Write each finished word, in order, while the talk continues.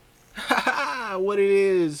What it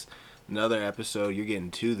is? Another episode. You're getting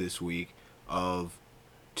two this week of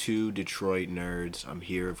Two Detroit Nerds. I'm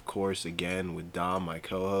here, of course, again with Dom, my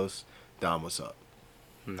co-host. Dom, what's up?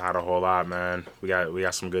 Not a whole lot, man. We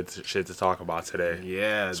got some good shit to talk about today.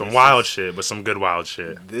 Yeah, Some wild shit, but some good wild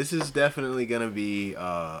shit. This is definitely gonna be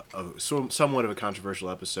somewhat of a controversial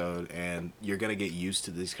episode, and you're gonna get used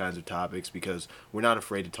to these kinds of topics because we're not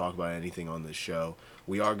afraid to talk about anything on this show.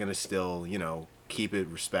 We are gonna still, keep it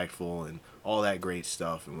respectful and all that great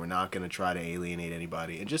stuff, and we're not gonna try to alienate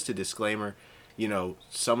anybody. And just a disclaimer,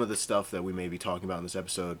 some of the stuff that we may be talking about in this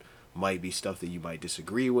episode might be stuff that you might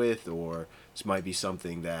disagree with, or this might be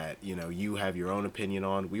something that you have your own opinion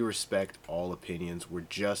on. We respect all opinions. We're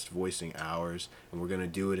just voicing ours, and we're going to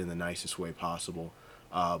do it in the nicest way possible.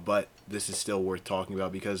 But this is still worth talking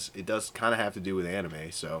about because it does kind of have to do with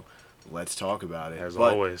anime, so let's talk about it. As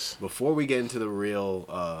but always. Before we get into the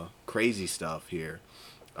real crazy stuff here,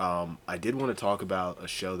 I did want to talk about a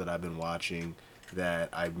show that I've been watching that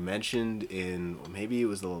I mentioned in, maybe it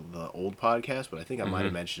was the old podcast, but I think I might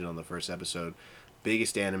have mentioned it on the first episode.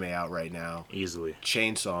 Biggest anime out right now. Easily.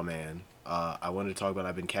 Chainsaw Man. I wanted to talk about,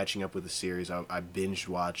 I've been catching up with the series. I binge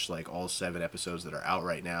watched like all 7 episodes that are out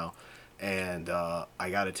right now. And I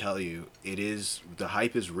gotta tell you, the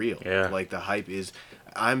hype is real. Yeah. Like the hype is,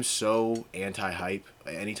 I'm so anti-hype.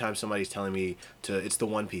 Anytime somebody's telling me it's the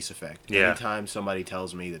One Piece effect. Yeah. Anytime somebody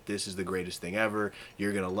tells me that this is the greatest thing ever,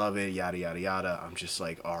 you're gonna love it, yada yada yada, I'm just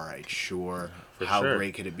like, all right, sure. How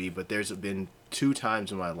great could it be? But there's been 2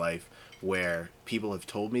 times in my life where people have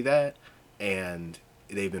told me that, and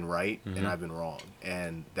they've been right, and I've been wrong.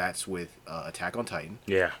 And that's with Attack on Titan.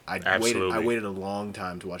 Yeah, absolutely. I waited a long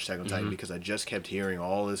time to watch Attack on Titan because I just kept hearing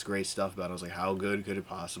all this great stuff about it. I was like, how good could it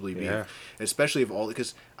possibly be? Yeah. Especially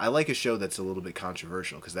because I like a show that's a little bit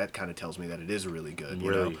controversial, because that kind of tells me that it is really good.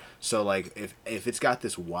 You know? So like if it's got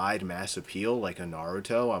this wide mass appeal like a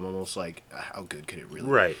Naruto, I'm almost like, how good could it really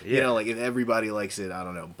be? Right, yeah. Like if everybody likes it, I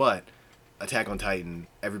don't know. But Attack on Titan,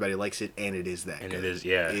 everybody likes it, and it is that good. And it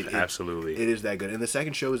is, absolutely. It is that good. And the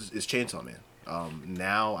second show is Chainsaw Man.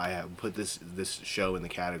 Now I have put this show in the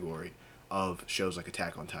category of shows like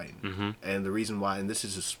Attack on Titan. And the reason why, and this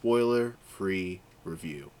is a spoiler-free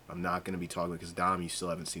review. I'm not going to be talking, because Dom, you still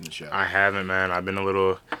haven't seen the show. I haven't, man. I've been a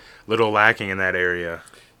little lacking in that area.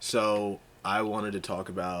 So I wanted to talk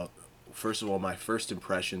about, first of all, my first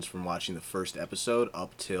impressions from watching the first episode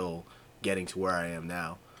up till getting to where I am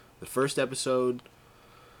now. The first episode,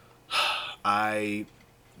 I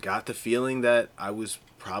got the feeling that I was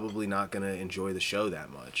probably not going to enjoy the show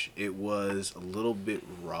that much. It was a little bit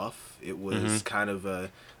rough. It was kind of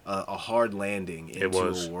a hard landing into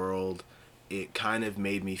a world. It kind of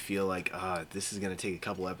made me feel like, this is going to take a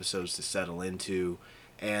couple episodes to settle into.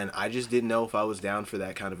 And I just didn't know if I was down for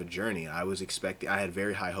that kind of a journey. I had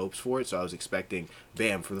very high hopes for it, so I was expecting,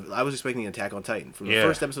 I was expecting Attack on Titan. From the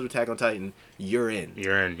first episode of Attack on Titan, you're in.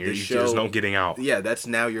 There's no getting out. Yeah, that's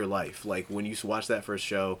now your life. Like, when you watch that first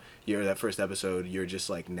show, that first episode, you're just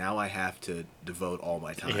like, now I have to devote all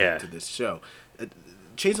my time to this show.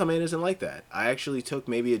 Chainsaw Man isn't like that. I actually took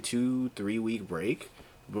maybe a 2-3 week break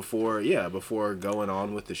before going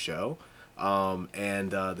on with the show.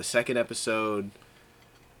 And the second episode,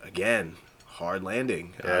 again, hard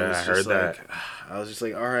landing. Yeah, I heard that. I was just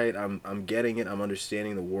like, all right, I'm getting it. I'm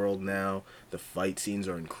understanding the world now. The fight scenes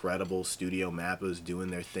are incredible. Studio Mappa's doing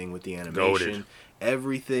their thing with the animation. Goated.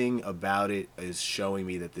 Everything about it is showing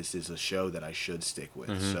me that this is a show that I should stick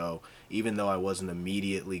with. So even though I wasn't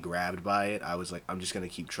immediately grabbed by it, I was like, I'm just going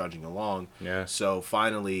to keep trudging along. Yeah. So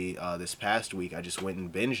finally, this past week, I just went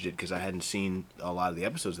and binged it because I hadn't seen a lot of the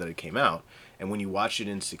episodes that had came out. And when you watch it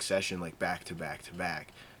in succession, like back to back to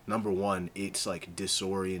back, number one, it's like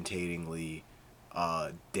disorientatingly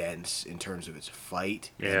dense in terms of its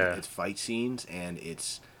fight, and its fight scenes, and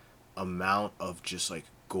its amount of just like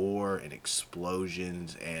gore and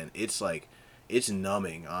explosions, and it's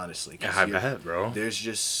numbing, honestly. Yeah, I bet, bro. There's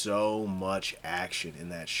just so much action in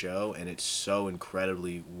that show, and it's so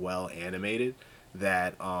incredibly well animated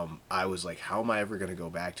that I was like, how am I ever going to go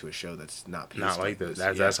back to a show that's not like this?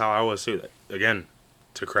 That's how I was too. Again,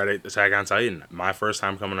 to credit Attack on Titan, my first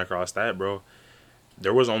time coming across that, bro,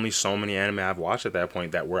 there was only so many anime I've watched at that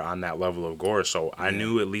point that were on that level of gore. So I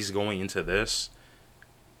knew, at least going into this,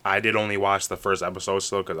 I did only watch the first episode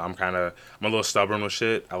still, because I'm a little stubborn with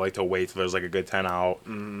shit. I like to wait till there's like a good 10 out,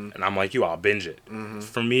 and I'm like you, I'll binge it.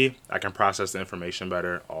 For me, I can process the information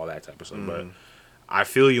better, all that type of stuff. But I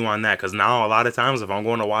feel you on that, because now a lot of times if I'm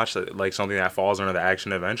going to watch like something that falls under the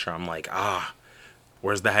action adventure, I'm like,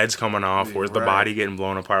 where's the heads coming off? Where's the body getting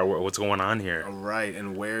blown apart? What's going on here? Right,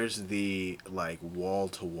 and where's the like wall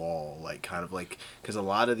to wall, like kind of like, because a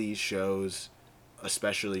lot of these shows,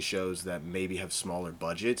 especially shows that maybe have smaller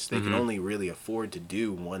budgets, they can Mhm. only really afford to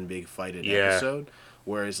do one big fight an Yeah. episode.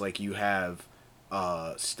 Whereas like you have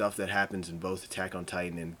stuff that happens in both Attack on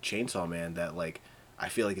Titan and Chainsaw Man that like I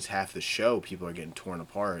feel like it's half the show people are getting torn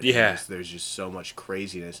apart. And Yeah. there's just so much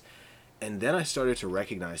craziness. And then I started to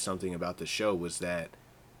recognize something about the show was that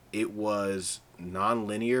it was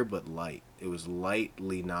non-linear but light. It was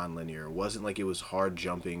lightly non-linear. It wasn't like it was hard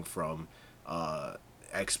jumping from uh,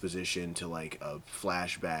 exposition to like a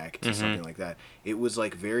flashback to something like that. It was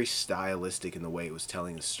like very stylistic in the way it was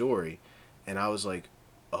telling the story, and I was like,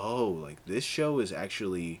 oh, like this show is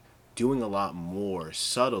actually doing a lot more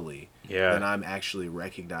subtly Yeah. than I'm actually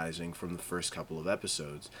recognizing from the first couple of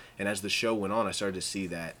episodes. And as the show went on, I started to see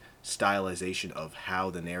that stylization of how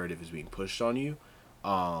the narrative is being pushed on you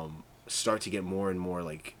start to get more and more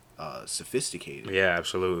like sophisticated. Yeah,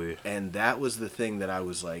 absolutely. And that was the thing that I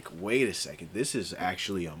was like, wait a second, this is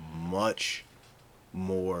actually a much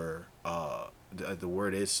more the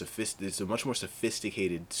word is it's a much more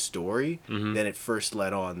sophisticated story than it first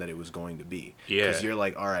let on that it was going to be. Yeah. Because you're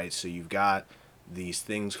like, all right, so you've got these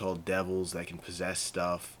things called devils that can possess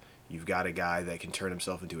stuff. You've got a guy that can turn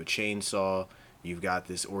himself into a chainsaw. You've got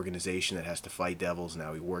this organization that has to fight devils.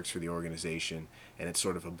 Now he works for the organization, and it's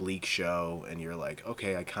sort of a bleak show. And you're like,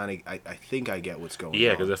 okay, I think I get what's going on.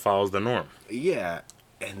 Yeah, because it follows the norm. Yeah,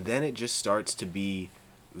 and then it just starts to be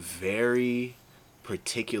very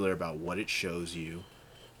particular about what it shows you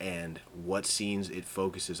and what scenes it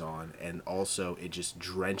focuses on, and also it just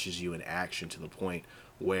drenches you in action to the point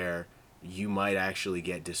where you might actually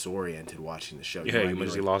get disoriented watching the show. Yeah, you might might be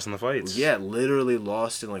just like, get lost in the fights. yeah, literally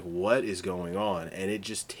lost in like what is going on, and it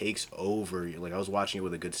just takes over. Like I was watching it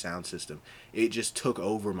with a good sound system. It just took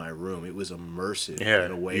over my room. It was immersive Yeah,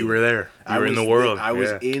 in a way. you were there. You I were in was the world. I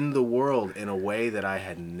was Yeah. in the world in a way that I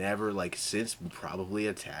had never like since probably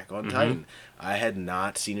Attack on Titan. I had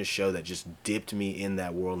not seen a show that just dipped me in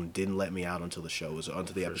that world and didn't let me out until the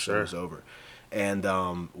episode sure. was over. And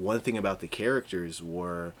one thing about the characters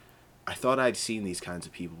were, I thought I'd seen these kinds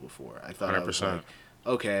of people before. I thought I was 100%. like,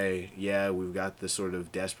 okay, yeah, we've got the sort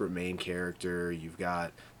of desperate main character. You've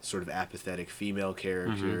got sort of apathetic female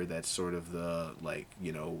character that's sort of the, like,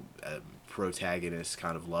 protagonist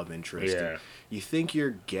kind of love interest. Yeah. And you think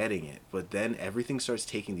you're getting it, but then everything starts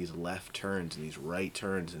taking these left turns and these right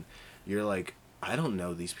turns, and you're like, I don't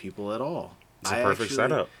know these people at all. It's a perfect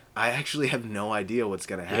setup. I actually have no idea what's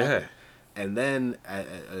going to happen. Yeah. And then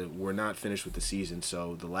we're not finished with the season,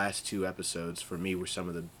 so the last 2 episodes for me were some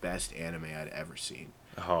of the best anime I'd ever seen.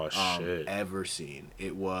 Oh, shit. Ever seen.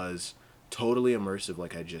 It was totally immersive,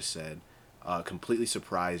 like I just said, completely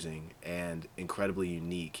surprising, and incredibly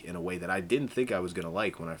unique in a way that I didn't think I was going to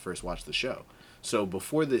like when I first watched the show. So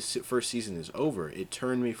before this first season is over, it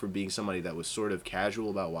turned me from being somebody that was sort of casual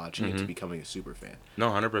about watching it to becoming a super fan. No,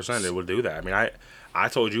 100%. It will do that. I mean, I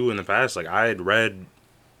told you in the past, like, I had read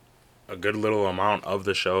a good little amount of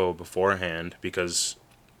the show beforehand because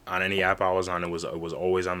on any app I was on, it was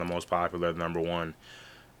always on the most popular, number 1.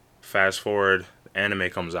 Fast forward, anime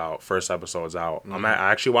comes out, first episode's out. I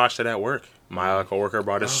actually watched it at work. My coworker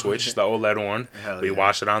brought his Switch, the OLED one. Hell We yeah.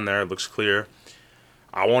 watched it on there. It looks clear.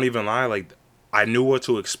 I won't even lie, like, I knew what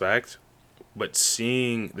to expect, but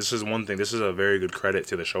this is one thing. This is a very good credit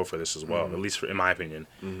to the show for this as well, at least in my opinion.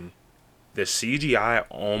 The CGI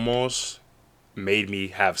almost made me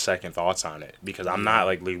have second thoughts on it because I'm not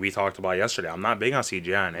like we talked about yesterday. I'm not big on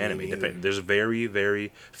CGI in anime. neither. There's very,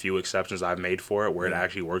 very few exceptions I've made for it where it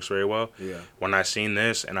actually works very well. Yeah. When I seen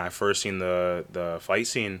this and I first seen the fight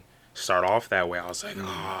scene start off that way, I was like,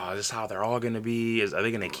 oh, this is how they're all gonna be. Are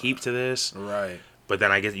they gonna keep to this? Right. But then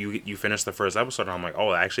I get you finish the first episode and I'm like,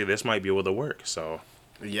 oh, actually this might be able to work. So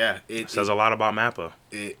Yeah. it says a lot about Mappa.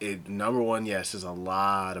 It number one, yes, is a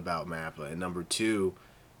lot about Mappa, and number 2,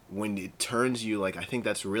 when it turns you, like, I think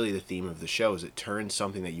that's really the theme of the show, is it turns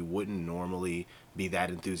something that you wouldn't normally be that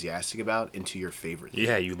enthusiastic about into your favorite thing.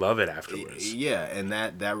 Yeah, you love it afterwards. Yeah, and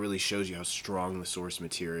that really shows you how strong the source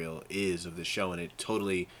material is of the show, and it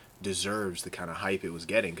totally deserves the kind of hype it was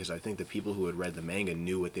getting, because I think the people who had read the manga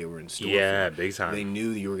knew what they were in store Yeah, for. big time. They knew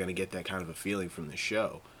you were going to get that kind of a feeling from the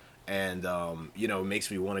show. And, it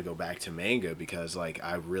makes me want to go back to manga because, like,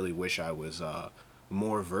 I really wish I was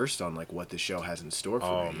more versed on, like, what the show has in store for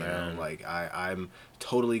Oh, me. man. You know? Like, I'm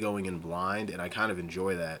totally going in blind, and I kind of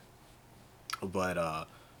enjoy that. But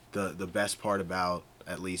the best part about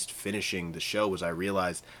at least finishing the show was I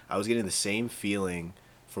realized I was getting the same feeling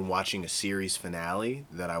from watching a series finale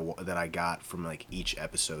that I got from, like, each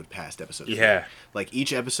episode past episode 3. Yeah. Like,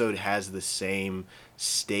 each episode has the same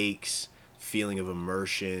stakes, feeling of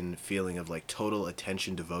immersion, feeling of like total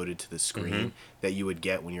attention devoted to the screen Mm-hmm. that you would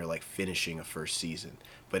get when you're like finishing a first season.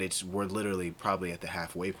 But we're literally probably at the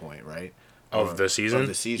halfway point, right? Of the season. Of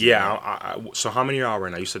the season. Yeah. So how many are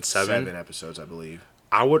right now? You said 7? 7 episodes, I believe.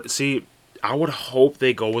 I would see. I would hope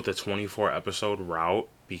they go with the 24 episode route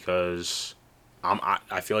because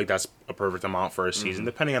I feel like that's a perfect amount for a season,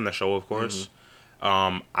 depending on the show, of course.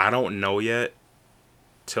 I don't know yet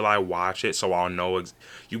till I watch it, so I'll know.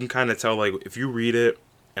 You can kind of tell, like, if you read it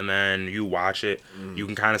and then you watch it, you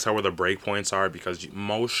can kind of tell where the breakpoints are because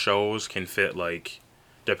most shows can fit, like,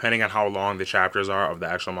 depending on how long the chapters are of the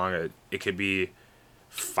actual manga, it could be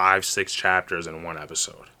 5-6 chapters in one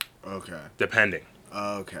episode, Okay. depending.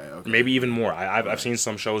 Okay. Maybe even more. I've seen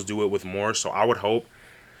some shows do it with more, so I would hope.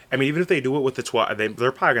 I mean, even if they do it with the 12,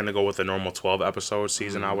 they're probably going to go with the normal 12 episode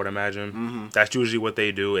season, I would imagine. That's usually what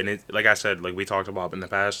they do. And it, like I said, like we talked about in the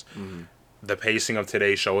past, the pacing of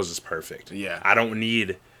today's shows is perfect. Yeah. I don't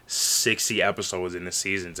need 60 episodes in the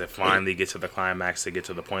season to finally get to the climax, to get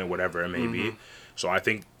to the point, whatever it may be. So I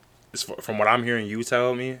think, from what I'm hearing you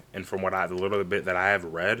tell me, and from the little bit that I have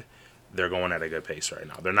read, they're going at a good pace right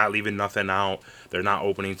now. They're not leaving nothing out. They're not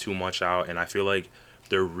opening too much out. And I feel like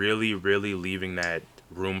they're really, really leaving that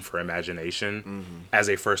room for imagination as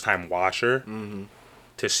a first-time watcher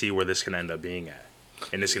to see where this can end up being at.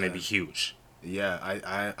 And it's going to be huge.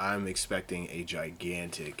 Yeah, I'm expecting a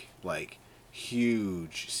gigantic, like,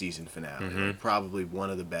 huge season finale. Like, probably one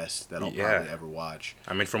of the best that I'll probably ever watch.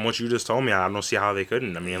 I mean, from what you just told me, I don't see how they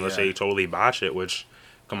couldn't. I mean, unless they totally botch it, which,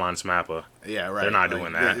 come on, SMAPA. Yeah, right. They're not like,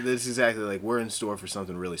 doing that. This is exactly, like, we're in store for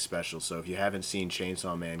something really special. So if you haven't seen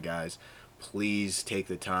Chainsaw Man, guys, please take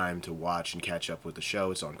the time to watch and catch up with the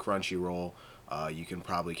show. It's on Crunchyroll. You can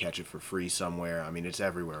probably catch it for free somewhere. I mean, it's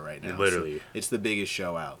everywhere right now. Literally. So it's the biggest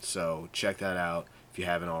show out. So check that out if you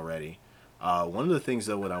haven't already. One of the things,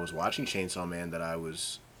 though, when I was watching Chainsaw Man that I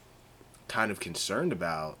was kind of concerned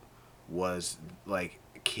about was, like,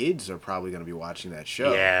 kids are probably going to be watching that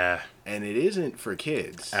show. Yeah. And it isn't for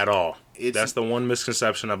kids. At all. It's- That's the one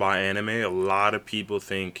misconception about anime. A lot of people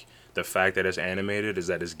think the fact that it's animated is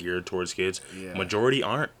that it's geared towards kids. Yeah. Majority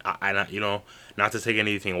aren't. Not to take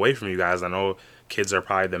anything away from you guys. I know kids are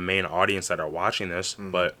probably the main audience that are watching this,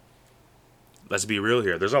 but let's be real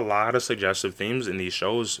here. There's a lot of suggestive themes in these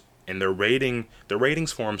shows, and their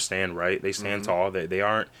ratings for them stand right. They stand tall. They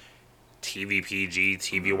aren't TV PG,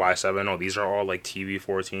 TVY7. No, these are all like TV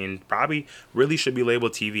 14. Probably really should be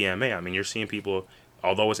labeled TVMA. I mean, you're seeing people,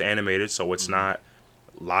 although it's animated, so it's not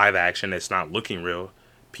live action. It's not looking real.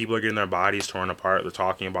 People are getting their bodies torn apart. They're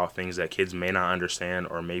talking about things that kids may not understand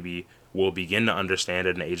or maybe will begin to understand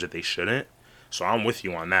at an age that they shouldn't. So I'm with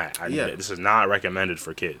you on that. This is not recommended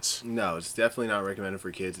for kids. No, it's definitely not recommended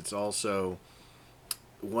for kids. It's also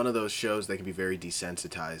one of those shows that can be very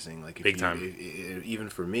desensitizing. Like, Big time. Even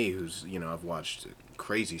for me, who's, I've watched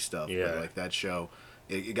crazy stuff. Yeah. But, like, that show,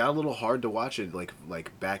 it got a little hard to watch it,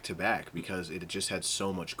 like back to back, because it just had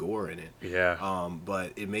so much gore in it. Yeah.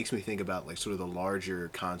 But it makes me think about, like, sort of the larger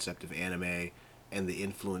concept of anime and the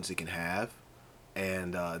influence it can have.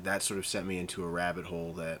 And that sort of sent me into a rabbit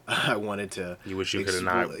hole that I wanted to... You wish you could have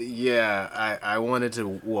not... Yeah, I wanted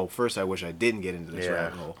to... Well, first I wish I didn't get into this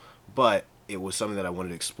rabbit hole. But it was something that I wanted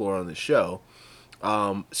to explore on the show.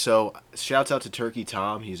 So, shouts out to Turkey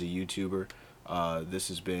Tom. He's a YouTuber. This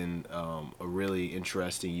has been a really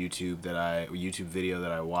interesting YouTube video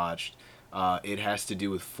that I watched. It has to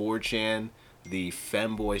do with 4chan, the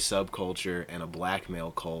femboy subculture, and a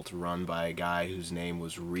blackmail cult run by a guy whose name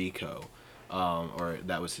was Rico. Or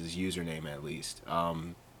that was his username, at least.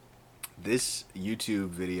 This YouTube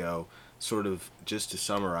video, sort of just to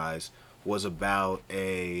summarize, was about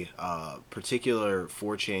a particular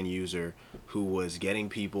 4chan user who was getting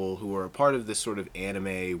people who were a part of this sort of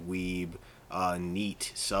anime, weeb,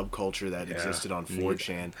 neat subculture that existed on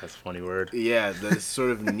 4chan. That's a funny word. Yeah, the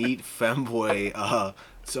sort of neat femboy...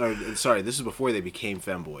 Sorry, this is before they became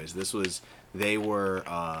femboys. They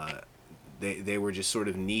were just sort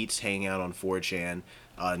of neats hanging out on 4chan,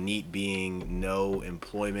 neat being no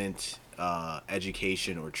employment,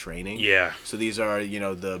 education, or training. Yeah. So these are,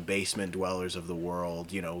 the basement dwellers of the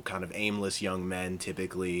world, kind of aimless young men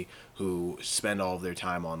typically who spend all of their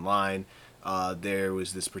time online. There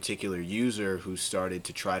was this particular user who started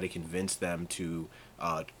to try to convince them to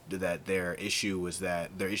that their issue with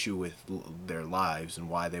their lives and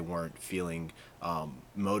why they weren't feeling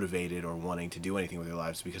motivated or wanting to do anything with their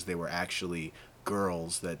lives because they were actually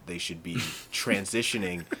girls that they should be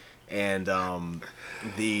transitioning. And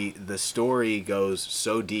the story goes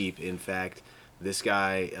so deep. In fact, This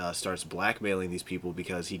guy starts blackmailing these people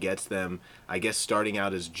because he gets them, I guess, starting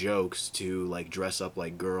out as jokes to like dress up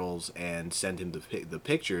like girls and send him the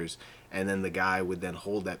pictures, and then the guy would then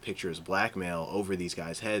hold that picture as blackmail over these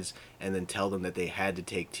guys' heads, and then tell them that they had to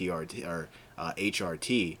take TRT or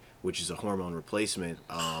HRT, which is a hormone replacement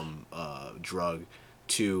drug,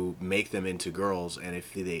 to make them into girls, and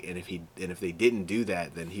if they didn't do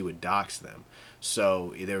that, then he would dox them.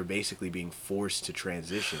 So they were basically being forced to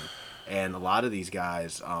transition, and a lot of these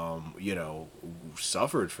guys,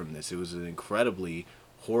 suffered from this. It was an incredibly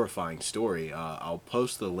horrifying story. I'll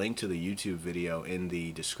post the link to the YouTube video in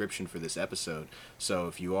the description for this episode, so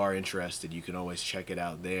if you are interested, you can always check it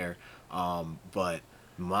out there. But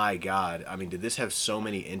my God, I mean, did this have so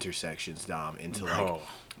many intersections, Dom, into like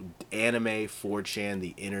anime, 4chan,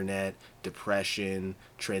 the internet, depression,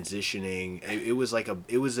 transitioning. It was like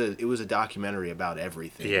it was a documentary about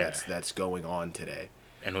everything that's going on today.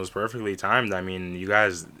 And it was perfectly timed. I mean, you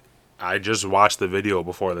guys, I just watched the video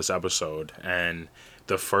before this episode, and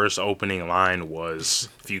the first opening line was,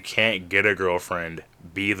 "If you can't get a girlfriend,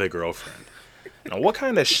 be the girlfriend." Now, what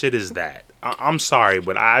kind of shit is that? I'm sorry,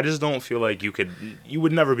 but I just don't feel like you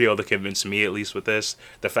would never be able to convince me, at least with this.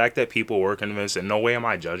 The fact that people were convinced, in no way am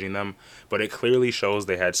I judging them, but it clearly shows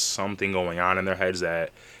they had something going on in their heads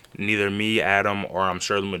that neither me, Adam, or I'm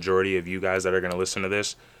sure the majority of you guys that are going to listen to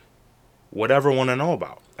this would ever want to know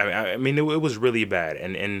about. I mean, it was really bad.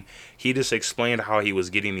 And he just explained how he was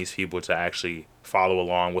getting these people to actually follow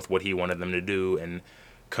along with what he wanted them to do and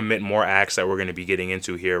commit more acts that we're going to be getting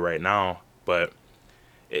into here right now. But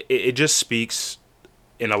it just speaks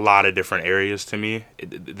in a lot of different areas to me.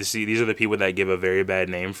 These are the people that give a very bad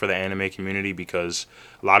name for the anime community, because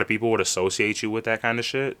a lot of people would associate you with that kind of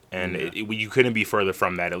shit. And you couldn't be further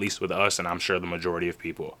from that, at least with us, and I'm sure the majority of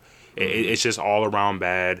people. It's just all around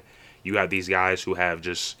bad. You have these guys who have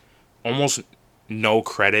just almost no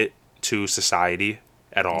credit to society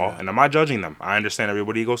at all. Yeah. And I'm not judging them. I understand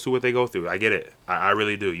everybody goes through what they go through. I get it. I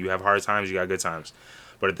really do. You have hard times, you got good times.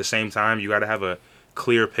 But at the same time, you got to have a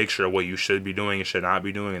clear picture of what you should be doing and should not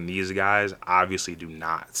be doing. And these guys obviously do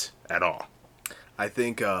not at all. I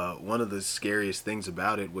think one of the scariest things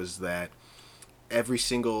about it was that every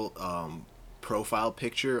single profile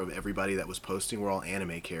picture of everybody that was posting were all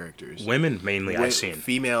anime characters. Women mainly, I've seen.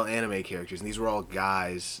 Female anime characters. And these were all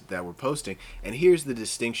guys that were posting. And here's the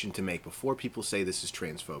distinction to make before people say this is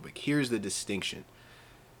transphobic. Here's the distinction.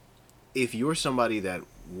 If you're somebody that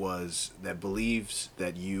believes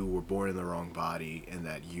that you were born in the wrong body and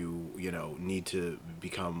that you need to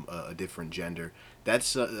become a different gender,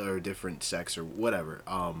 that's or a different sex or whatever,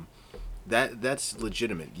 that's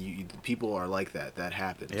legitimate. People are like that. That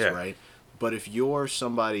happens, right? But if you're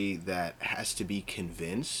somebody that has to be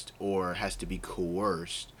convinced or has to be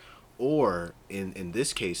coerced, or in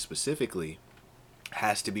this case specifically,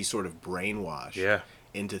 has to be sort of brainwashed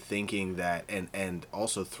into thinking that, and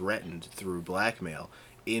also threatened through blackmail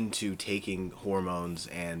into taking hormones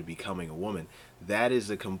and becoming a woman, that is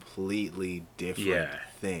a completely different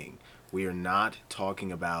thing. We are not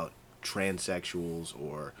talking about transsexuals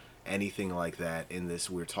or anything like that in this.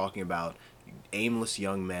 We're talking about aimless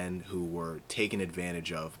young men who were taken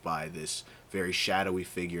advantage of by this very shadowy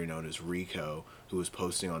figure known as Rico, who was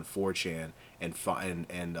posting on 4chan and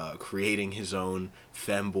creating his own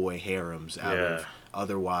femboy harems out of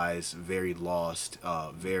otherwise very lost,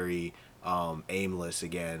 very aimless,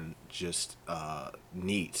 again, just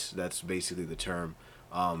neat. That's basically the term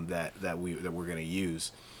that we're gonna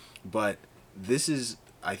use. But this is,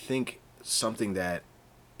 I think, something that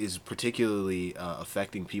is particularly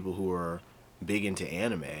affecting people who are big into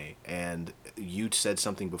anime. And you said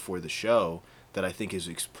something before the show that I think is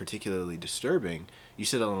particularly disturbing. You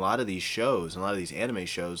said on a lot of these shows, a lot of these anime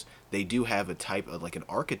shows, they do have a type of, like, an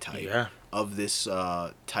archetype of this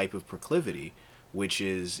type of proclivity, which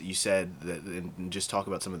is, you said that, and just talk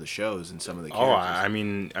about some of the shows and some of the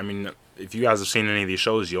characters. I mean, if you guys have seen any of these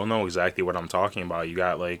shows, you'll know exactly what I'm talking about. You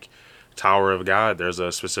got, like, Tower of God. There's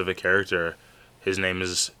a specific character. His name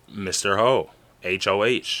is Mr. Ho,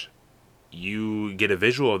 H-O-H. You get a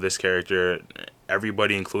visual of this character,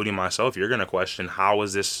 everybody, including myself, you're going to question, how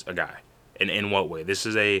is this a guy? And in what way? This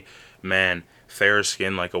is a man, fair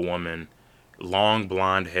skin like a woman, long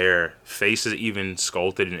blonde hair, face is even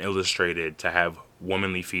sculpted and illustrated to have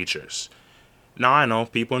womanly features. Now, I know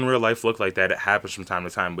people in real life look like that. It happens from time to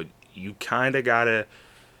time, but you kind of got to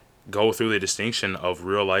go through the distinction of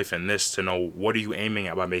real life and this to know, what are you aiming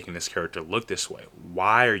at by making this character look this way?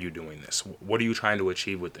 Why are you doing this? What are you trying to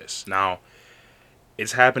achieve with this? Now,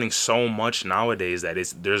 it's happening so much nowadays that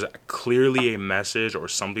there's clearly a message or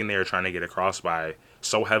something they are trying to get across by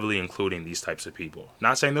so heavily including these types of people.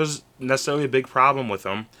 Not saying there's necessarily a big problem with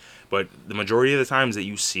them, but the majority of the times that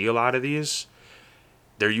you see a lot of these,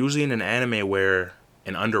 they're usually in an anime where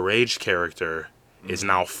an underage character is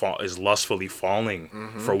now is lustfully falling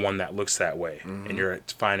for one that looks that way, and you're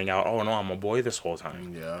finding out, oh no, I'm a boy this whole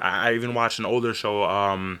time. Yeah. I even watched an older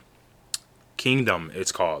show, Kingdom,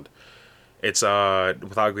 it's called. It's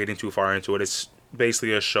without getting too far into it, it's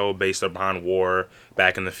basically a show based upon war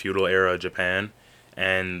back in the feudal era of Japan,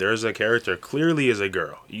 and there's a character clearly is a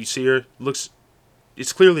girl. You see her,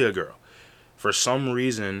 it's clearly a girl. For some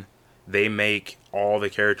reason, they make all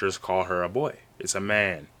the characters call her a boy. It's a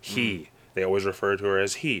man, he. They always refer to her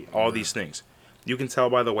as he. All these things. You can tell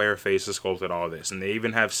by the way her face is sculpted, all this. And they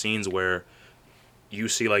even have scenes where you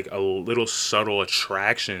see like a little subtle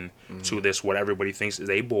attraction to this, what everybody thinks is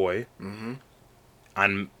a boy,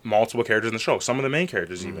 on multiple characters in the show. Some of the main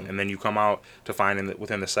characters even. And then you come out to find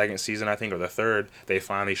within the second season, I think, or the third, they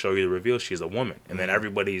finally show you the reveal she's a woman. And then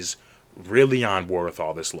everybody's really on board with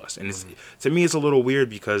all this lust. And it's, to me, it's a little weird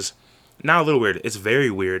because, not a little weird, it's very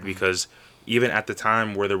weird because even at the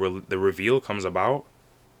time where the reveal comes about,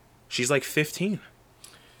 she's like 15.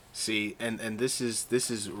 See, and this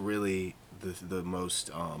is really the most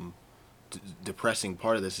depressing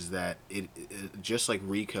part of this is that it just like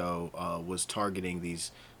Rico was targeting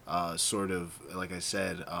these sort of, like I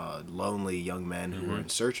said, lonely young men who were in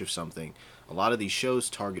search of something. A lot of these shows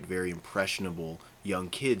target very impressionable young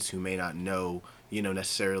kids who may not know,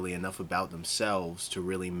 necessarily enough about themselves to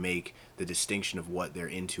really make the distinction of what they're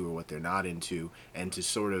into or what they're not into, and to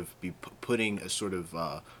sort of be putting a sort of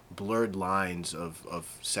blurred lines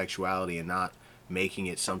of sexuality and not making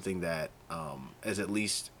it something that is at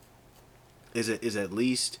least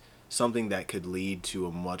something that could lead to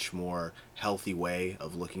a much more healthy way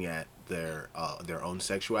of looking at their own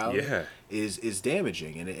sexuality. Is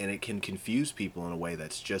damaging, and it can confuse people in a way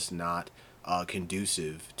that's just not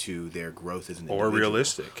conducive to their growth as an individual.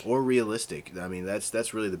 Or realistic. I mean,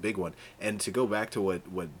 that's really the big one. And to go back to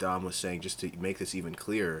what Dom was saying, just to make this even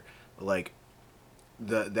clearer, like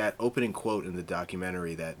that opening quote in the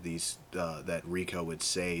documentary that that Rico would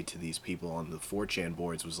say to these people on the 4chan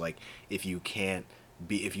boards was like, if you can't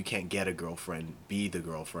get a girlfriend, be the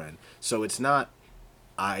girlfriend. So it's not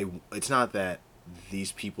that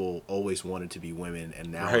these people always wanted to be women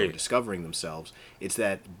and now are discovering themselves. It's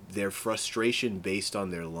that their frustration based on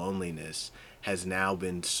their loneliness has now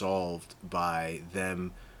been solved by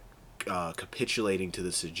them capitulating to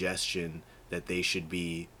the suggestion that they should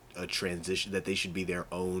be a transition, that they should be their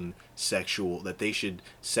own that they should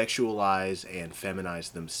sexualize and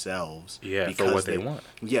feminize themselves. For what they want.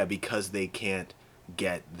 Yeah, because they can't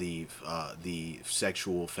get the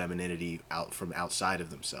sexual femininity out from outside of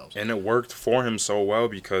themselves. And it worked for him so well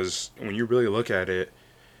because when you really look at it,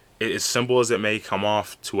 as simple as it may come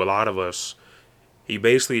off to a lot of us, he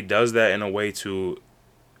basically does that in a way to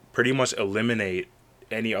pretty much eliminate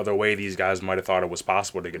any other way these guys might have thought it was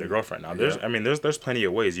possible to get a girlfriend. Now, there's plenty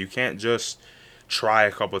of ways. You can't just try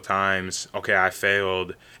a couple times, okay, I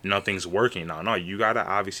failed, nothing's working. No, you gotta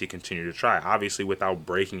obviously continue to try, obviously without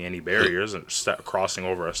breaking any barriers and crossing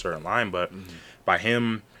over a certain line, but by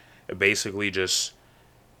him basically just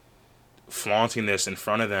flaunting this in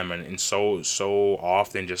front of them and so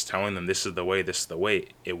often just telling them this is the way,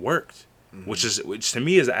 it worked. Which to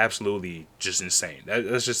me is absolutely just insane.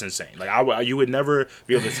 That's just insane. Like you would never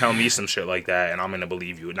be able to tell me some shit like that, and I'm gonna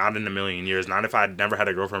believe you. Not in a million years. Not if I'd never had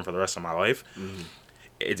a girlfriend for the rest of my life.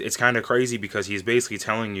 It's kind of crazy because he's basically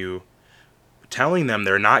telling them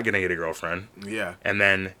they're not gonna get a girlfriend. Yeah. And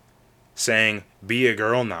then saying be a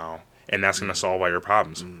girl now, and that's gonna solve all your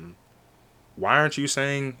problems. Why aren't you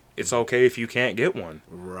saying it's okay if you can't get one?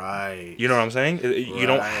 Right. You know what I'm saying? You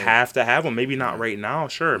don't have to have one. Maybe not right now,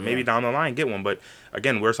 sure. Maybe down the line, get one. But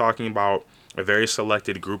again, we're talking about a very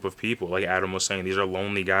selected group of people. Like Adam was saying, these are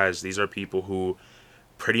lonely guys. These are people who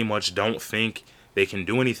pretty much don't think they can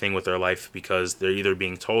do anything with their life because they're either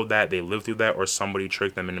being told that, they lived through that, or somebody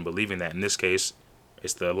tricked them into believing that. In this case,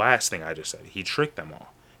 it's the last thing I just said. He tricked them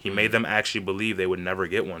all. He made them actually believe they would never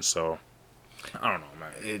get one. So I don't know,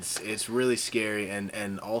 man. It's really scary,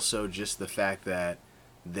 and also just the fact that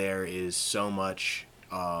there is so much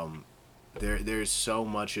there's so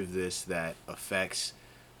much of this that affects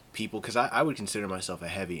people, because I would consider myself a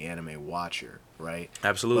heavy anime watcher, right?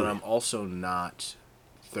 Absolutely. But I'm also not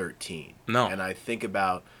 13. No. And I think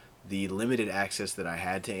about the limited access that I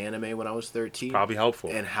had to anime when I was 13. Probably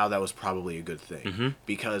helpful. And how that was probably a good thing.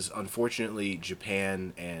 Because unfortunately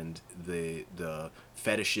Japan and the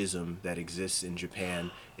fetishism that exists in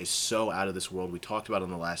Japan is so out of this world. We talked about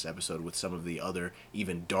on the last episode with some of the other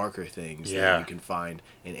even darker things that you can find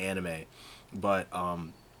in anime. But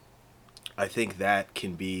I think that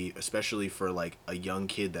can be, especially for like a young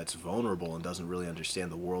kid that's vulnerable and doesn't really understand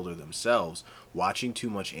the world or themselves, watching too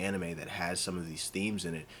much anime that has some of these themes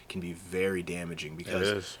in it can be very damaging, It because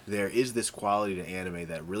is. there is this quality to anime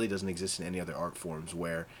that really doesn't exist in any other art forms,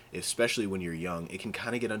 where, especially when you're young, it can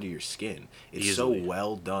kind of get under your skin. It's so Easily.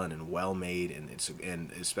 well done and well made,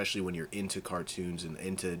 and especially when you're into cartoons and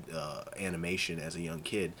into animation as a young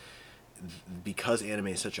kid, because anime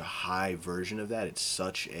is such a high version of that, it's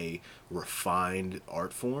such a refined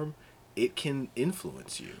art form, it can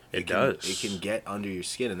influence you. It It can does. get under your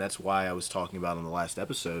skin, and that's why I was talking about in the last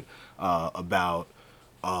episode about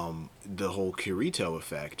the whole Kirito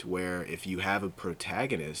effect, where if you have a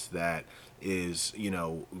protagonist that is,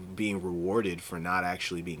 being rewarded for not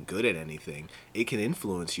actually being good at anything, it can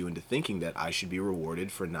influence you into thinking that I should be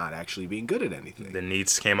rewarded for not actually being good at anything. The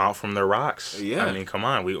needs came out from the rocks. I Yeah. mean, come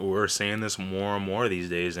on, we're seeing this more and more these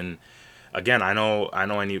days. And again, I know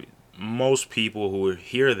any most people who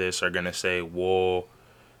hear this are gonna say, "Well,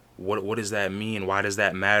 what does that mean? Why does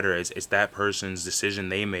that matter? It's that person's decision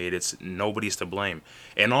they made. It's nobody's to blame."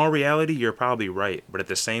 In all reality, you're probably right, but at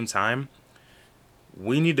the same time,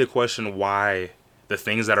 we need to question why the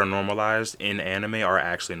things that are normalized in anime are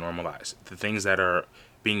actually normalized. The things that are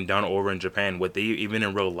being done over in Japan, what they even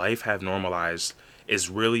in real life have normalized, is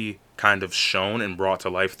really kind of shown and brought to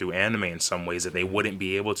life through anime in some ways that they wouldn't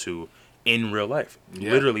be able to in real life.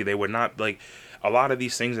 Yeah. Literally, they would not, like a lot of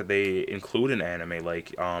these things that they include in anime,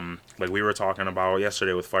 like we were talking about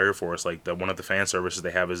yesterday with Fire Force, like the one of the fan services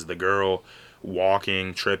they have is the girl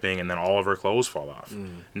walking, tripping, and then all of her clothes fall off.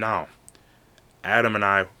 Now, Adam and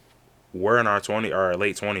I, we're in our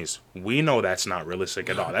late 20s. We know that's not realistic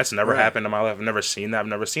at all. That's never Right. happened in my life. I've never seen that. I've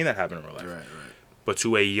never seen that happen in real life. Right. But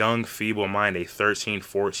to a young, feeble mind, a 13,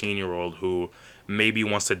 14-year-old who maybe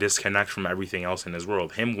wants to disconnect from everything else in his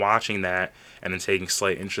world, him watching that and then taking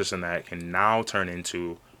slight interest in that can now turn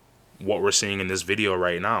into what we're seeing in this video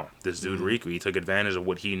right now. This dude, Mm-hmm. Riku, he took advantage of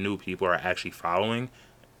what he knew people are actually following.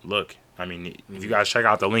 Look, I mean, if you Mm-hmm. guys check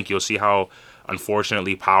out the link, you'll see how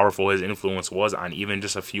unfortunately powerful his influence was on even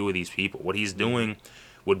just a few of these people. What he's Mm-hmm. doing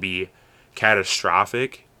would be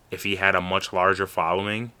catastrophic if he had a much larger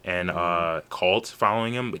following and Mm-hmm. cult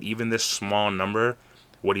following him. But even this small number,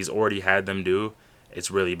 what he's already had them do,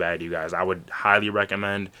 it's really bad, you guys. I would highly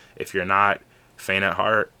recommend, if you're not faint at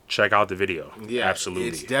heart, check out the video. Yeah, it's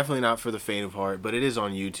Absolutely. definitely not for the faint of heart, but it is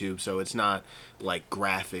on YouTube, so it's not like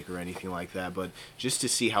graphic or anything like that. But just to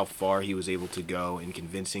see how far he was able to go in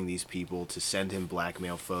convincing these people to send him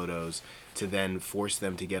blackmail photos, to then force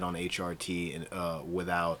them to get on HRT and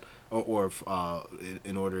without,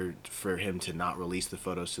 in order for him to not release the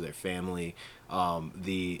photos to their family,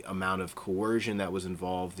 the amount of coercion that was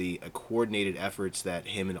involved, the coordinated efforts that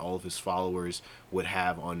him and all of his followers would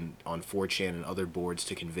have on 4chan and other boards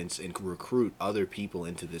to convince and recruit other people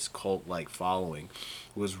into this cult-like following,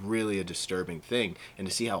 was really a disturbing thing. And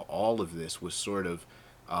to see how all of this was sort of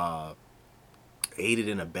aided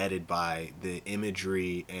and abetted by the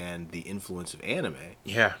imagery and the influence of anime,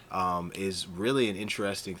 Yeah. is really an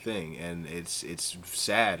interesting thing. And it's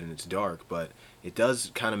sad and it's dark, but it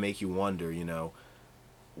does kind of make you wonder,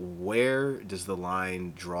 where does the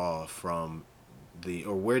line draw from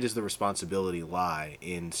or where does the responsibility lie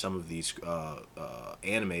in some of these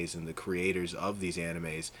animes and the creators of these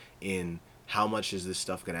animes, in how much is this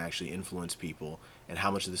stuff going to actually influence people, and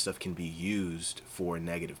how much of this stuff can be used for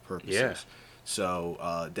negative purposes. Yeah.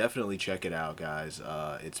 So definitely check it out, guys.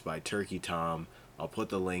 It's by Turkey Tom. I'll put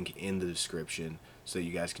the link in the description so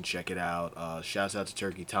you guys can check it out. Shouts out to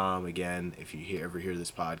Turkey Tom again. If you ever hear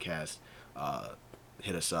this podcast,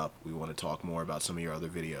 hit us up. We want to talk more about some of your other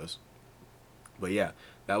videos. But yeah,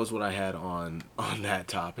 that was what I had on on that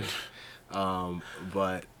topic.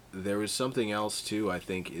 But there was something else too. I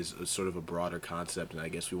think is a sort of a broader concept, and I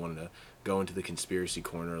guess we wanted to go into the conspiracy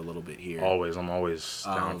corner a little bit here. Always. I'm always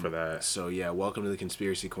down for that. So yeah, welcome to the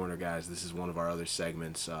conspiracy corner, guys. This is one of our other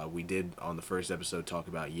segments. We did on the first episode talk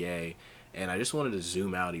about Ye, and I just wanted to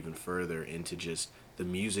zoom out even further into just the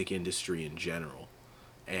music industry in general,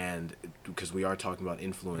 and because we are talking about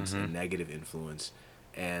influence Mm-hmm. and negative influence,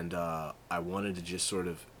 and I wanted to just sort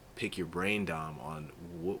of pick your brain, Dom, on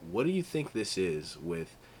what do you think this is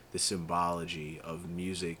with the symbology of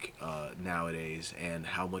music nowadays, and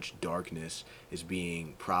how much darkness is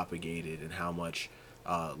being propagated, and how much,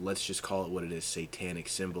 let's just call it what it is, satanic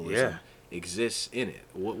symbolism exists in it.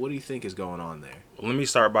 What do you think is going on there? Let me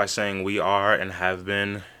start by saying we are and have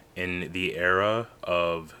been in the era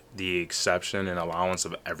of the exception and allowance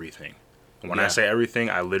of everything. And when I Yeah. say everything,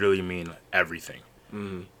 I literally mean everything.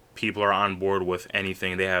 Mm-hmm. People are on board with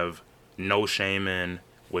anything. They have no shame in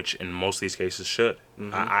which in most of these cases should.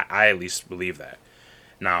 I at least believe that.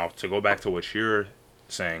 Now, to go back to what you're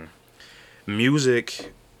saying,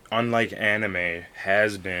 music, unlike anime,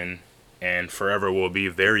 has been and forever will be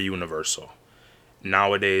very universal.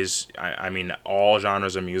 Nowadays, I mean, all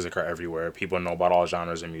genres of music are everywhere. People know about all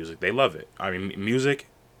genres of music. They love it. I mean, music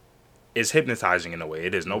is hypnotizing in a way.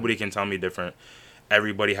 It is. Nobody can tell me different.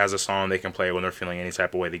 Everybody has a song they can play when they're feeling any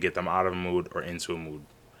type of way to get them out of a mood or into a mood.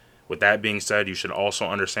 With that being said, you should also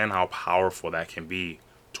understand how powerful that can be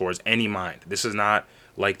towards any mind. This is not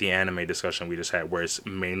like the anime discussion we just had where it's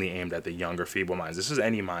mainly aimed at the younger, feeble minds. This is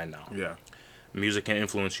any mind now. Yeah. Music can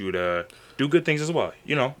influence you to do good things as well.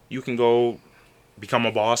 You know, you can go become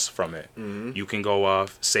a boss from it. You can go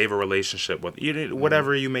save a relationship with it.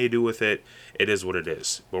 Whatever you may do with it, it is what it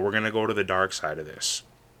is. But we're going to go to the dark side of this.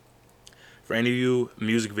 For any of you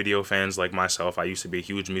music video fans like myself, I used to be a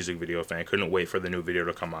huge music video fan. Couldn't wait for the new video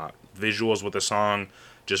to come out. Visuals with the song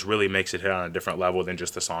just really makes it hit on a different level than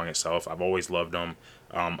just the song itself. I've always loved them.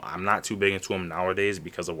 I'm not too big into them nowadays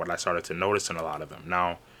because of what I started to notice in a lot of them.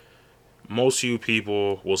 Now, most of you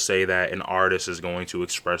people will say that an artist is going to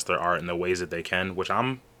express their art in the ways that they can, which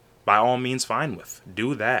I'm by all means fine with.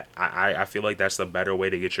 Do that. I feel like that's the better way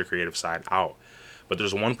to get your creative side out. But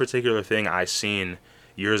there's one particular thing I seen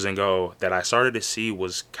years ago that I started to see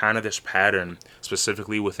was kind of this pattern,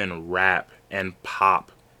 specifically within rap and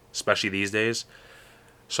pop, especially these days.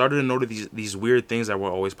 Started to notice these weird things that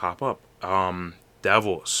will always pop up.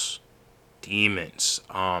 Devils, demons,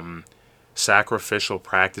 sacrificial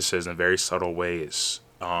practices in very subtle ways.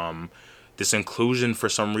 This inclusion, for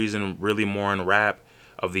some reason, really more in rap,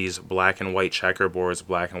 of these black and white checkerboards,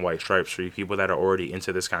 black and white stripes. For you people that are already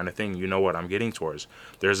into this kind of thing, you know what I'm getting towards.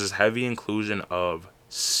 There's this heavy inclusion of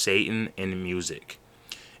Satan in music.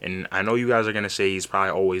 And I know you guys are going to say he's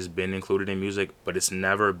probably always been included in music, but it's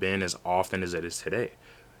never been as often as it is today.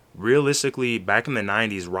 Realistically, back in the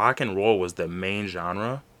 90s, rock and roll was the main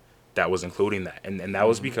genre that was including that. And that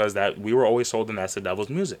was because that we were always told that's the devil's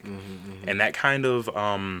music. And that kind of,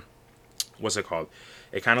 what's it called?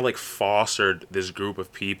 It kind of like fostered this group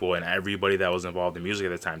of people and everybody that was involved in music at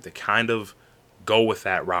the time to kind of go with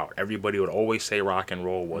that route. Everybody would always say rock and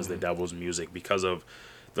roll was the devil's music because of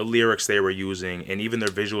the lyrics they were using and even their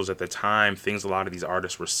visuals at the time, things a lot of these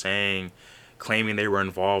artists were saying, claiming they were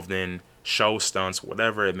involved in show stunts,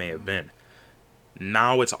 whatever it may have been.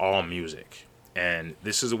 Now it's all music. And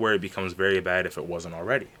this is where it becomes very bad if it wasn't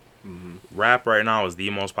already. Rap right now is the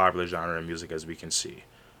most popular genre of music, as we can see.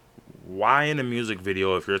 Why in a music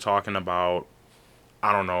video, if you're talking about,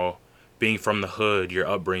 I don't know, being from the hood, your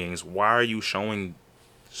upbringings, why are you showing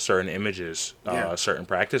certain images, certain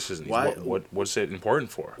practices? What's it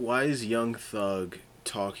important for? Why is Young Thug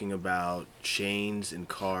talking about chains and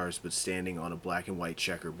cars but standing on a black and white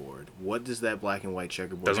checkerboard? What does that black and white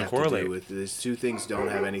checkerboard Doesn't have correlate. to do with? These two things don't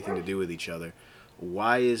have anything to do with each other.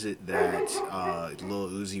 Why is it that Lil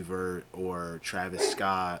Uzi Vert or Travis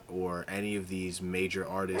Scott or any of these major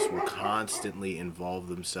artists will constantly involve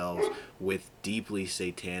themselves with deeply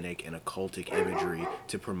satanic and occultic imagery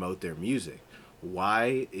to promote their music?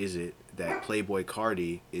 Why is it that Playboi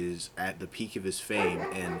Carti is at the peak of his fame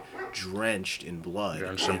and drenched in blood?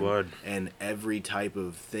 And every type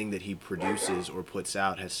of thing that he produces or puts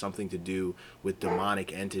out has something to do with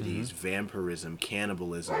demonic entities, vampirism,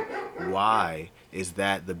 cannibalism. Why is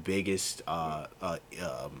that the biggest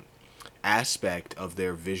aspect of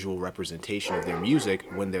their visual representation of their music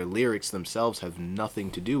when their lyrics themselves have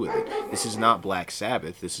nothing to do with it? This is not Black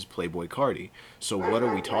Sabbath. This is Playboi Carti. So what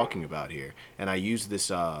are we talking about here? And I use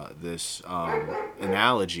this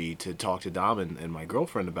analogy to talk to Dom and my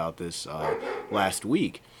girlfriend about this last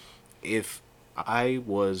week. If I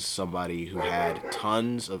was somebody who had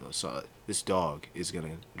tons of... this dog is going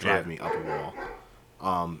to drive me up a wall.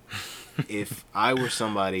 If I were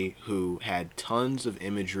somebody who had tons of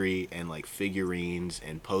imagery and like figurines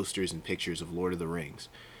and posters and pictures of Lord of the Rings,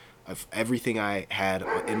 if everything I had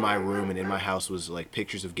in my room and in my house was like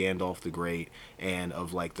pictures of Gandalf the Great and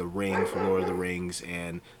of like the ring from Lord of the Rings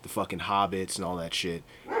and the fucking hobbits and all that shit,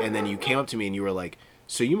 and then you came up to me and you were like,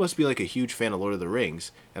 so you must be like a huge fan of Lord of the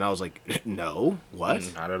Rings, and I was like, no,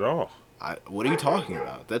 what? Not at all. What are you talking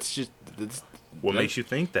about? What makes you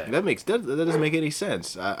think that? That doesn't make any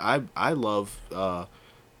sense. I love Star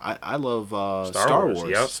Wars.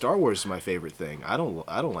 Yep. Star Wars is my favorite thing. I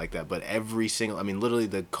don't like that, but every single, I mean, literally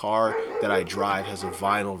the car that I drive has a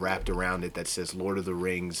vinyl wrapped around it that says Lord of the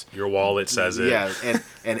Rings. Your wallet says it. Yeah,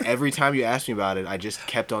 and every time you asked me about it, I just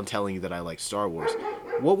kept on telling you that I like Star Wars.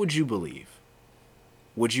 What would you believe?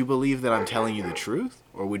 Would you believe that I'm telling you the truth,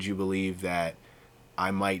 or would you believe that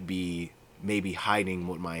I might be maybe hiding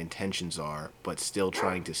what my intentions are, but still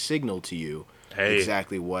trying to signal to you Hey,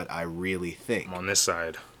 exactly what I really think. I'm on this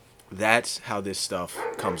side. That's how this stuff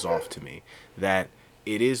comes off to me. That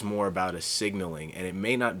it is more about a signaling, and it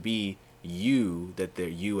may not be you, that they're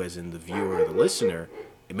you as in the viewer or the listener.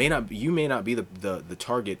 It may not, you may not be the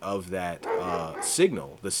target of that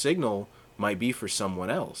signal. The signal might be for someone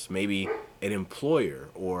else, maybe an employer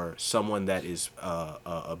or someone that is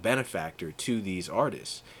a benefactor to these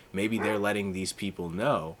artists. Maybe they're letting these people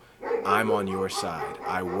know, I'm on your side.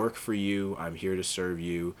 I work for you. I'm here to serve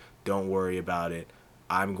you. Don't worry about it.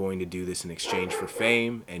 I'm going to do this in exchange for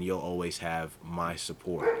fame, and you'll always have my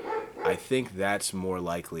support. I think that's more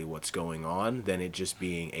likely what's going on than it just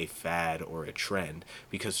being a fad or a trend,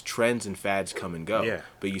 because trends and fads come and go. Yeah.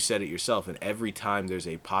 But you said it yourself, and every time there's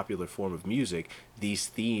a popular form of music, these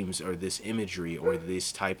themes or this imagery or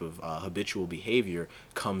this type of habitual behavior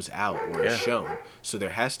comes out or is shown. So there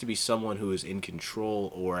has to be someone who is in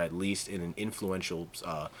control, or at least in an influential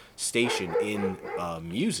station in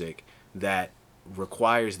music, that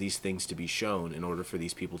requires these things to be shown in order for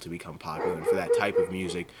these people to become popular and for that type of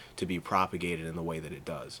music to be propagated in the way that it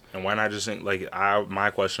does. And why not just think, like, my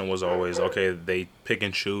question was always, okay, they pick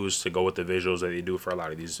and choose to go with the visuals that they do for a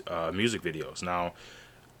lot of these music videos. Now,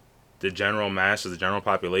 the general masses, the general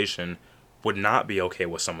population would not be okay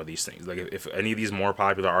with some of these things. Like, if any of these more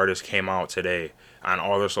popular artists came out today on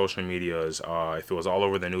all their social medias, if it was all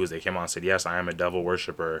over the news, they came out and said, yes, I am a devil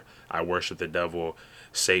worshiper, I worship the devil,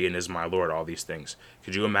 Satan is my Lord, all these things.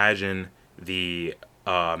 Could you imagine the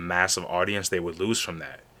massive audience they would lose from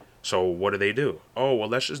that? So what do? Oh, well,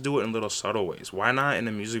 let's just do it in little subtle ways. Why not in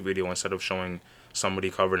a music video instead of showing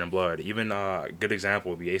somebody covered in blood? Even a good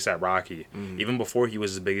example would be A$AP Rocky. Even before he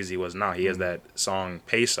was as big as he was now, he has that song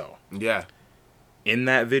Peso. Yeah. In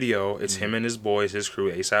that video, it's him and his boys, his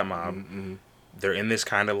crew, A$AP Mob. They're in this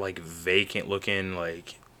kind of like vacant looking,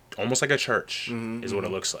 like almost like a church is what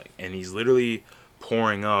it looks like. And he's literally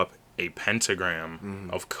pouring up a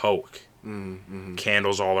pentagram of coke.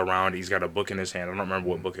 Candles all around. He's got a book in his hand. I don't remember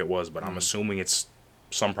what book it was, but I'm assuming it's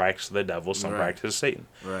some practice of the devil, some practice of Satan.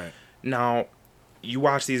 Right. Now, you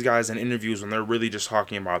watch these guys in interviews when they're really just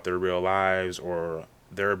talking about their real lives or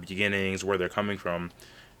their beginnings, where they're coming from.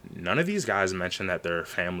 None of these guys mention that their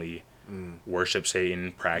family worship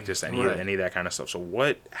Satan, practice any of that kind of stuff. So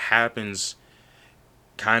what happens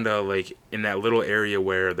kind of like in that little area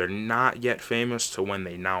where they're not yet famous to when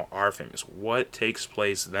they now are famous? What takes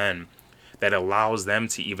place then that allows them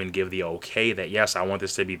to even give the okay that, yes, I want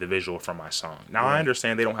this to be the visual for my song? Now, I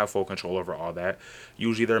understand they don't have full control over all that.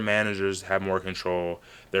 Usually their managers have more control.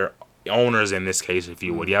 Their owners, in this case, if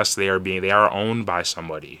you would. Yes, they are owned by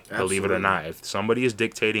somebody, believe it or not. If somebody is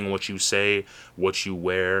dictating what you say, what you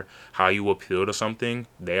wear, how you appeal to something,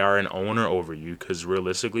 they are an owner over you, because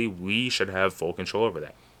realistically, we should have full control over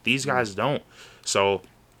that. These guys don't. So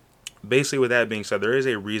basically, with that being said, there is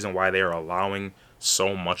a reason why they are allowing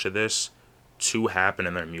so much of this to happen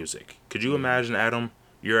in their music. Could you imagine, Adam,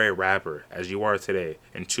 you're a rapper, as you are today.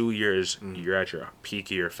 In 2 years, you're at your peak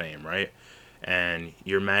of your fame, right? And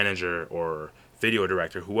your manager or video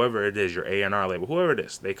director, whoever it is, your A&R label, whoever it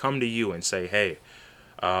is, they come to you and say, hey,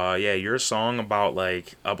 yeah, your song about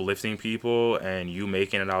like uplifting people and you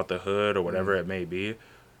making it out the hood or whatever it may be,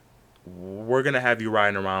 we're going to have you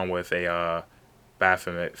riding around with a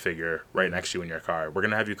Baphomet figure right next to you in your car. We're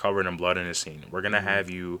going to have you covered in blood in a scene. We're going to have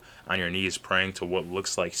you on your knees praying to what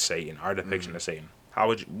looks like Satan, our depiction of Satan.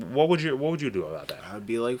 What would you do about that? I'd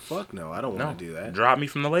be like, fuck no, I don't want to do that. Drop me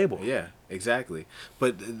from the label. Yeah, exactly.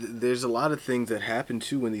 But there's a lot of things that happen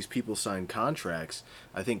too when these people sign contracts.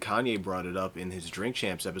 I think Kanye brought it up in his Drink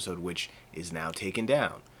Champs episode, which is now taken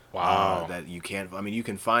down. Wow. That you can't. I mean, you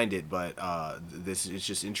can find it, but this is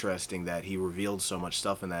just interesting that he revealed so much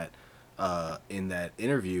stuff in that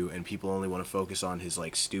interview, and people only want to focus on his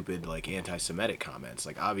like stupid like anti-Semitic comments.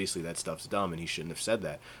 Like, obviously that stuff's dumb and he shouldn't have said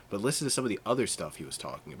that, but listen to some of the other stuff he was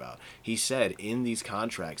talking about. He said in these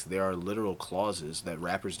contracts there are literal clauses that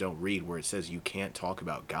rappers don't read where it says you can't talk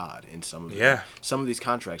about God. In some of these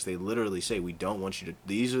contracts, they literally say, we don't want you to,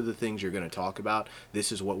 these are the things you're going to talk about,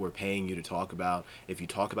 this is what we're paying you to talk about. If you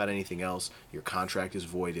talk about anything else, your contract is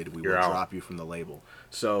voided, we will drop you from the label.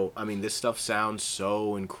 So I mean, this stuff sounds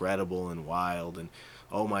so incredible and wild, and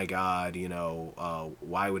oh my God,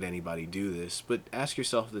 why would anybody do this? But ask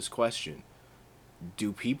yourself this question: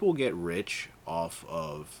 do people get rich off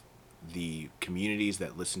of the communities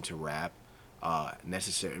that listen to rap,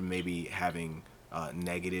 maybe having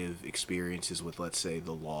negative experiences with, let's say,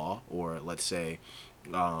 the law, or let's say,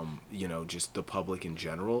 just the public in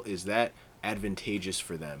general? Is that advantageous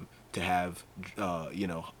for them to have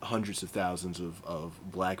hundreds of thousands of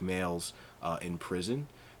black males in prison.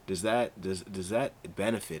 Does that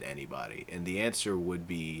benefit anybody? And the answer would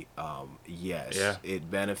be yes. Yeah.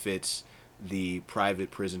 It benefits the private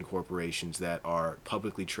prison corporations that are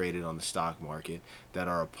publicly traded on the stock market, that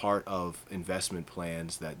are a part of investment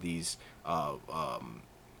plans that these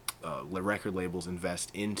record labels invest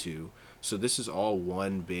into. So this is all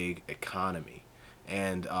one big economy.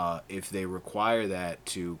 And if they require that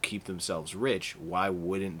to keep themselves rich, why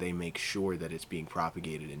wouldn't they make sure that it's being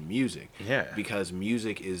propagated in music? Yeah. Because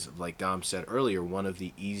music is, like Dom said earlier, one of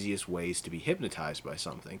the easiest ways to be hypnotized by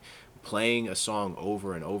something. Playing a song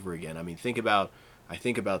over and over again. I mean, I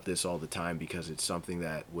think about this all the time because it's something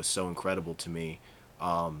that was so incredible to me.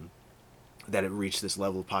 That it reached this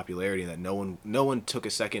level of popularity that no one took a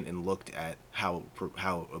second and looked at how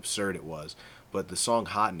absurd it was. But the song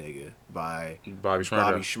 "Hot Nigga" by Bobby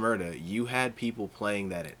Shmurda, you had people playing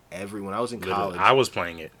that when I was in college. I was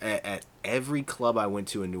playing it At every club I went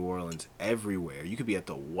to in New Orleans, everywhere. You could be at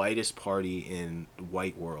the whitest party in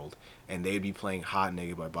white world, and they'd be playing "Hot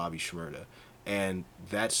Nigga" by Bobby Shmurda, and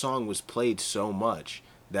that song was played so much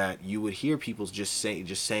that you would hear people just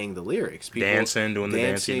saying the lyrics, people dancing, doing the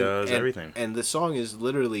dance he does, everything. And the song is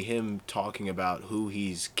literally him talking about who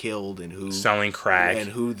he's killed and who selling crack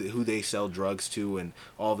and who they sell drugs to and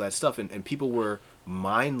all that stuff. And people were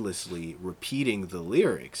mindlessly repeating the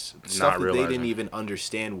lyrics, stuff that they didn't even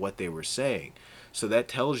understand what they were saying. So that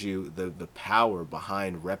tells you the power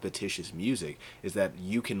behind repetitious music is that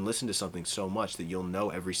you can listen to something so much that you'll know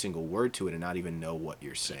every single word to it and not even know what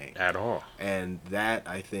you're saying at all. And that,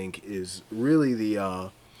 I think, is really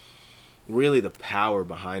the power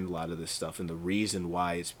behind a lot of this stuff, and the reason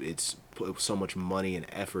why it's so much money and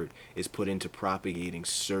effort is put into propagating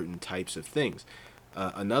certain types of things.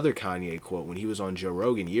 Another Kanye quote, when he was on Joe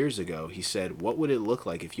Rogan years ago, he said, "What would it look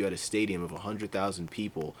like if you had a stadium of 100,000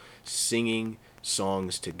 people singing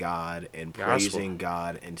songs to God and praising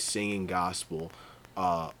God and singing gospel?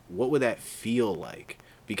 What would that feel like?"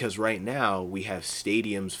 Because right now we have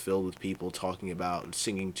stadiums filled with people talking about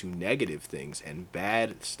singing to negative things and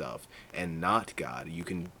bad stuff and not God. You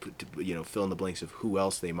can fill in the blanks of who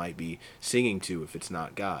else they might be singing to if it's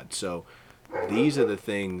not God. So these are the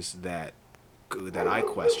things that I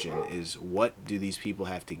question, is what do these people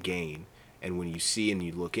have to gain? And when you see and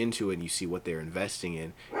you look into it and you see what they're investing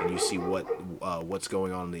in and you see what's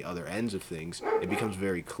going on the other ends of things, it becomes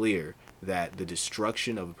very clear that the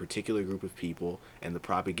destruction of a particular group of people and the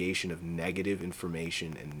propagation of negative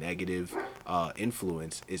information and negative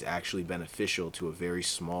influence is actually beneficial to a very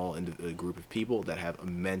small group of people that have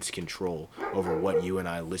immense control over what you and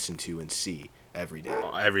I listen to and see every day.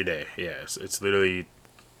 Every day, yes. It's literally,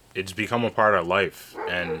 it's become a part of life.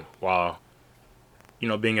 And while,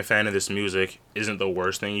 being a fan of this music isn't the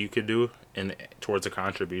worst thing you could do towards a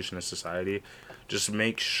contribution to society, just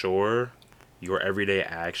make sure your everyday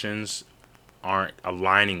actions aren't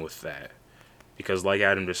aligning with that. Because like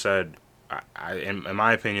Adam just said, in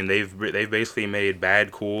my opinion, they've basically made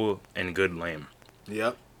bad cool and good lame.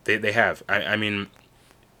 Yep. They have. I mean,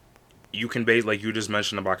 you can base, like you just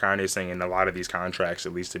mentioned about Kanye saying in a lot of these contracts,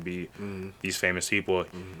 at least to be these famous people,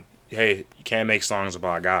 hey, you can't make songs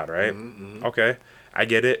about God, right? Okay, I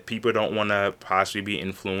get it. People don't want to possibly be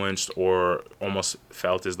influenced or almost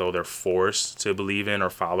felt as though they're forced to believe in or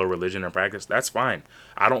follow religion or practice. That's fine.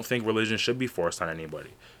 I don't think religion should be forced on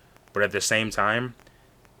anybody. But at the same time,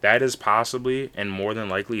 that is possibly and more than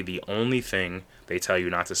likely the only thing they tell you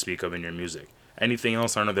not to speak of in your music. Anything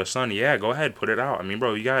else under the sun, yeah, go ahead, put it out. I mean,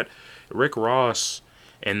 bro, you got Rick Ross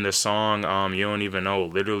in the song You Don't Even Know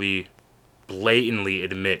literally blatantly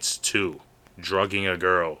admits to drugging a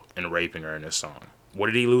girl and raping her in this song. What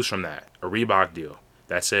did he lose from that? A Reebok deal.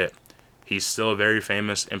 That's it. He's still a very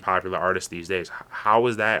famous and popular artist these days. How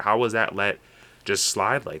was that let just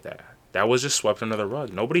slide like that? That was just swept under the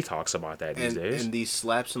rug. Nobody talks about that these days. And these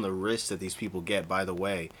slaps on the wrist that these people get, by the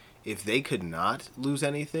way, if they could not lose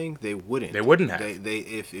anything, they wouldn't. They wouldn't have.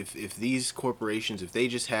 If these corporations, if they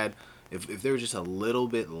were just a little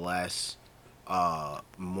bit less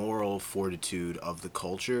moral fortitude of the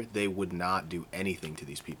culture, they would not do anything to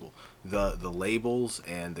these people. The labels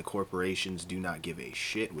and the corporations do not give a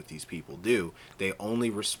shit what these people do. They only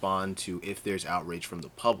respond to if there's outrage from the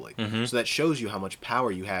public. So that shows you how much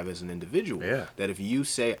power you have as an individual. Yeah. That if you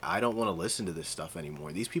say, I don't want to listen to this stuff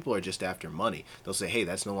anymore, these people are just after money. They'll say, hey,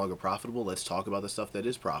 that's no longer profitable. Let's talk about the stuff that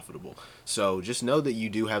is profitable. So just know that you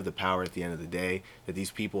do have the power at the end of the day, that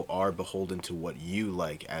these people are beholden to what you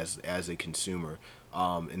like as a consumer,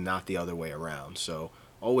 and not the other way around. So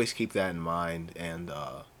always keep that in mind, and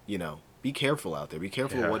be careful out there. Be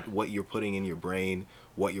careful Yeah. what you're putting in your brain,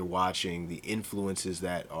 what you're watching, the influences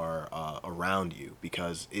that are around you,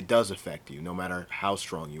 because it does affect you no matter how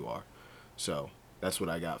strong you are. So that's what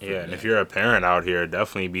I got for Yeah, and today. if you're a parent out here,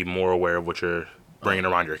 definitely be more aware of what you're bringing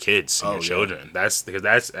around your kids and Oh, your yeah. children.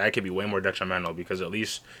 That could be way more detrimental because at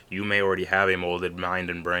least you may already have a molded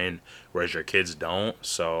mind and brain, whereas your kids don't.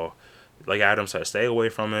 So, like Adam said, stay away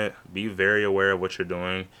from it. Be very aware of what you're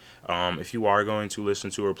doing. If you are going to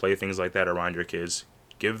listen to or play things like that around your kids,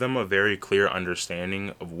 give them a very clear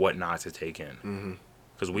understanding of what not to take in. Mm-hmm.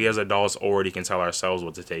 Because we as adults already can tell ourselves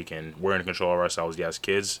what to take in. We're in control of ourselves. Yes,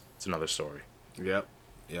 kids, it's another story. Yep.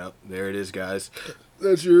 Yep. There it is, guys.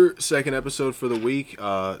 That's your second episode for the week.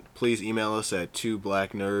 Please email us at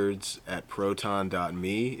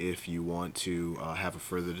twoblacknerds@proton.me if you want to have a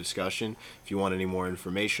further discussion. If you want any more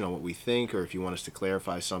information on what we think, or if you want us to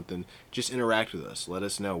clarify something, just interact with us. Let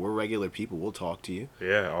us know. We're regular people. We'll talk to you.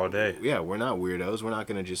 Yeah, all day. Yeah, we're not weirdos. We're not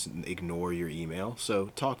going to just ignore your email.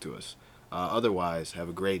 So talk to us. Otherwise, have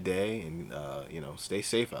a great day and, stay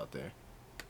safe out there.